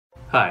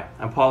Hi,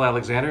 I'm Paul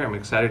Alexander. I'm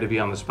excited to be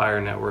on the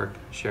Spire Network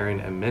sharing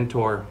a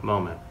mentor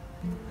moment.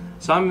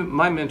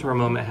 My mentor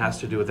moment has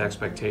to do with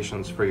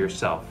expectations for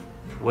yourself.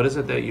 What is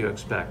it that you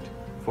expect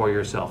for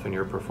yourself in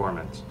your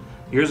performance?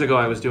 Years ago,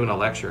 I was doing a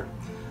lecture.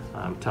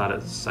 Taught at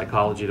the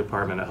psychology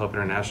department at Hope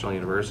International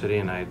University,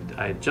 and I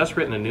had just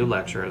written a new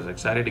lecture. I was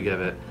excited to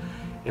give it.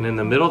 And in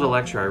the middle of the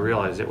lecture, I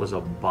realized it was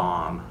a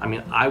bomb. I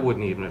mean, I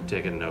wouldn't even have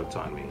taken notes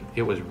on me.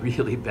 It was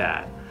really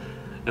bad.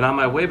 And on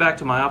my way back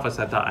to my office,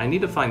 I thought, I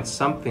need to find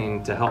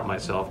something to help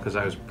myself because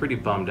I was pretty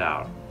bummed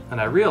out. And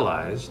I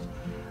realized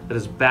that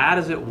as bad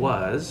as it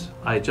was,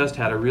 I just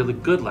had a really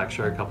good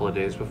lecture a couple of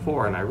days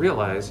before, and I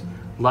realized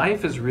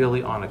life is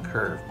really on a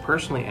curve,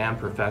 personally and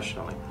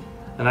professionally.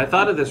 And I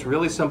thought of this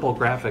really simple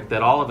graphic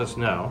that all of us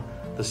know,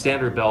 the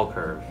standard bell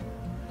curve.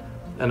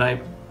 And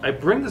I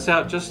bring this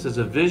out just as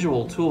a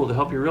visual tool to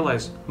help you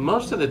realize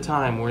most of the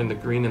time we're in the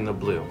green and the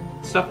blue.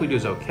 Stuff we do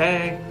is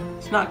okay,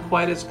 it's not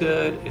quite as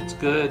good, it's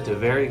good to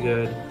very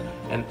good,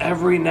 and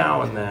every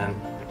now and then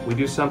we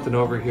do something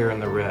over here in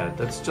the red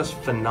that's just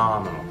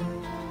phenomenal.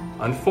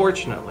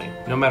 Unfortunately,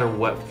 no matter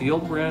what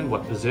field we're in,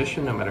 what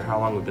position, no matter how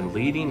long we've been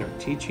leading or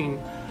teaching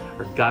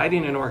or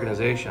guiding an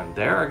organization,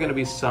 there are going to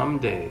be some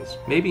days,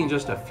 maybe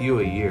just a few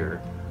a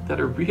year, that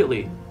are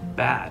really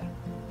bad.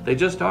 They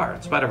just are,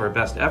 in spite of our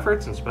best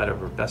efforts, in spite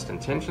of our best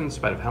intentions, in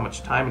spite of how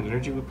much time and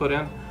energy we put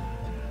in.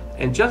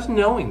 And just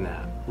knowing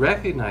that,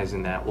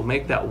 recognizing that, will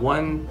make that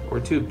 1 or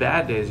 2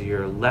 bad days a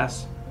year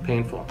less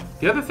painful.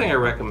 The other thing I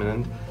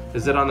recommend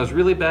is that on those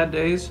really bad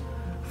days,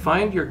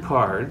 find your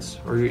cards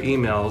or your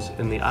emails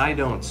in the I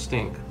don't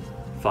stink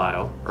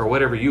file, or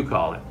whatever you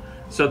call it.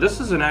 So this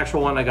is an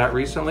actual one I got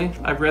recently.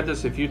 I've read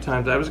this a few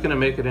times. I was going to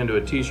make it into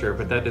a t-shirt,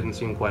 but that didn't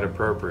seem quite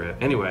appropriate.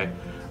 Anyway,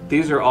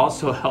 these are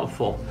also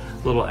helpful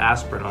little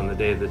aspirin on the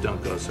day that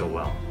don't go so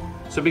well.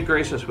 So be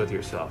gracious with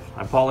yourself.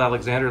 I'm Paul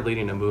Alexander,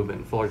 leading a movement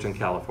in Fullerton,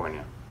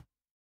 California.